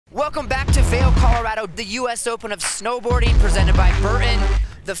Welcome back to Vail, Colorado, the US Open of snowboarding presented by Burton.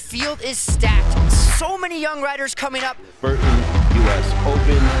 The field is stacked. So many young riders coming up. Burton US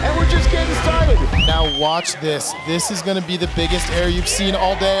Open, and we're just getting started. Now watch this. This is gonna be the biggest air you've seen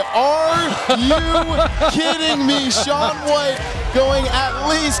all day. Are you kidding me? Shaun White going at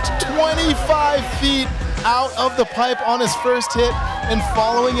least 25 feet out of the pipe on his first hit and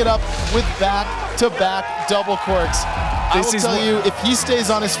following it up with back-to-back double corks. I will tell you, if he stays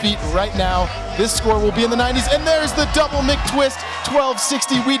on his feet right now, this score will be in the 90s. And there's the double McTwist,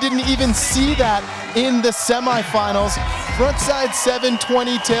 1260. We didn't even see that in the semifinals. Frontside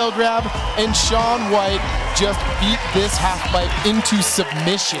 720 tail grab, and Shaun White just beat this halfpipe into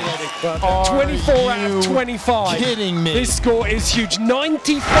submission. 24 out of 25. Kidding me? This score is huge.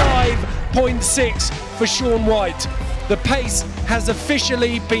 95.6 for Shaun White. The pace has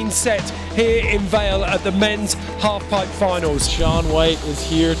officially been set here in Vail at the men's halfpipe finals. Shaun White is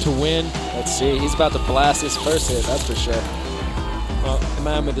here to win. Let's see, he's about to blast his first hit, that's for sure. Well, the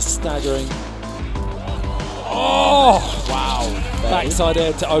man with the staggering. Oh, wow. Backside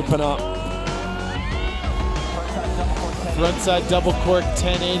air to open up. Frontside double cork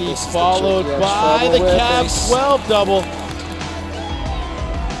 1080 followed by the cab 12 double.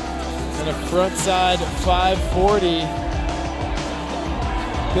 And a frontside 540.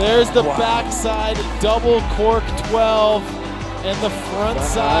 There's the backside double cork 12 and the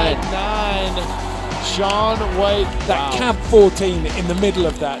frontside 9. Shaun White. That cab 14 in the middle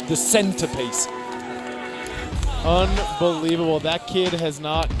of that, the centerpiece. Unbelievable. That kid has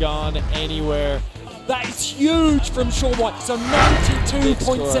not gone anywhere. That is huge from Shaun White. So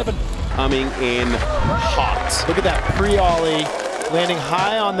 92.7. Coming in hot. Look at that pre-ollie, landing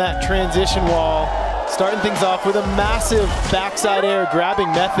high on that transition wall, starting things off with a massive backside air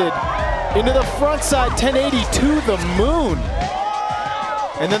grabbing method into the frontside 1080 to the moon.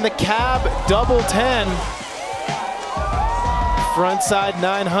 And then the cab double 10, frontside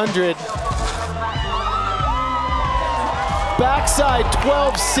 900. Backside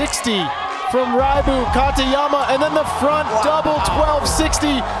 1260 from Raibu Katayama, and then the front double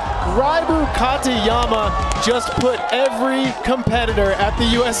 1260. Raibu Katayama just put every competitor at the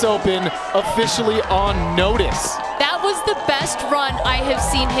US Open officially on notice. That was the best run I have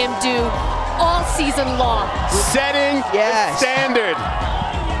seen him do all season long. Setting the standard.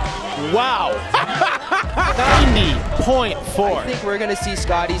 Wow. 90.4. I think we're going to see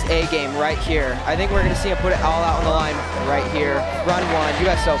Scotty's A game right here. I think we're going to see him put it all out on the line right here. Run one,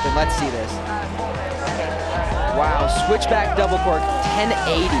 US Open. Let's see this. Wow, switchback double cork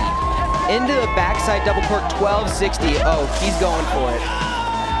 1080. Into the backside double cork 1260. Oh, he's going for it.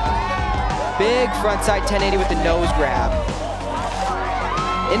 Big frontside 1080 with the nose grab.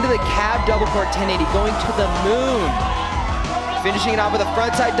 Into the cab double cork 1080, going to the moon. Finishing it off with a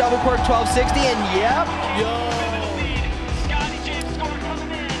frontside double cork 1260, and yep.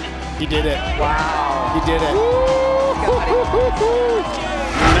 He did it. Wow. He did it.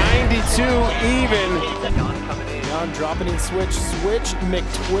 92 even. John dropping in switch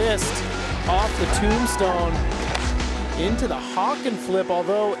McTwist off the tombstone into the hawk and flip,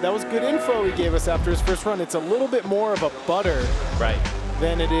 although that was good info he gave us after his first run. It's a little bit more of a butter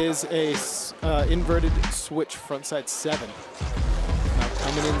than it is a inverted switch frontside 7. Now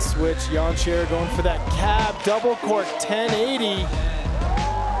coming in switch, Jan Scher going for that cab double cork 1080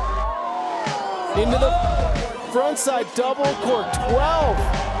 into the frontside double cork 12,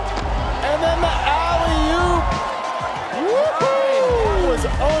 and then the alley-oop. Woohoo! It was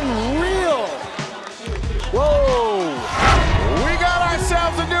unreal. Whoa! We got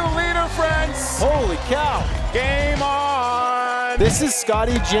ourselves a new leader, friends. Holy cow! Game on. This is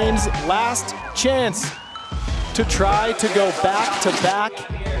Scotty James' last chance to try to go back-to-back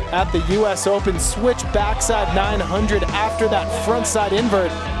at the US Open. Switch backside 900 after that frontside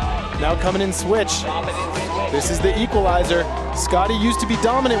invert. Now coming in switch. This is the equalizer. Scotty used to be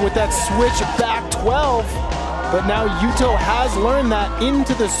dominant with that switch back 12, but now Yuto has learned that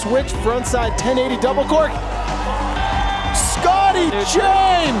into the switch frontside 1080 double cork. Scotty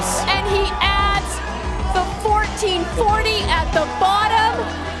James! And he adds the 1440 at the bottom.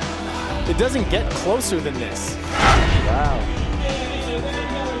 It doesn't get closer than this. Wow.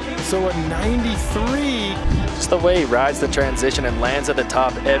 So at 93. Just the way he rides the transition and lands at the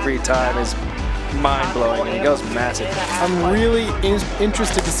top every time is mind-blowing, and he goes massive. I'm really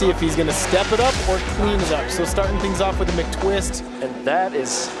interested to see if he's going to step it up or clean it up. So starting things off with a McTwist. And that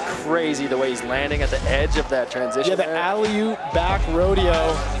is crazy, the way he's landing at the edge of that transition. Yeah, the alley-oop back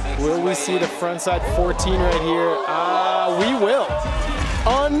rodeo. Will we see the frontside 14 right here? We will.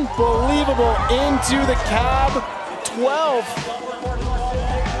 Unbelievable into the cab 12.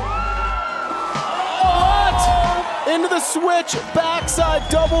 into the switch, backside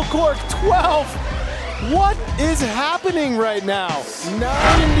double cork, 12. What is happening right now?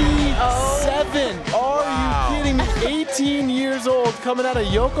 97. Are you kidding me? 18 years old, coming out of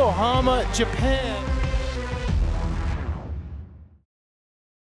Yokohama, Japan.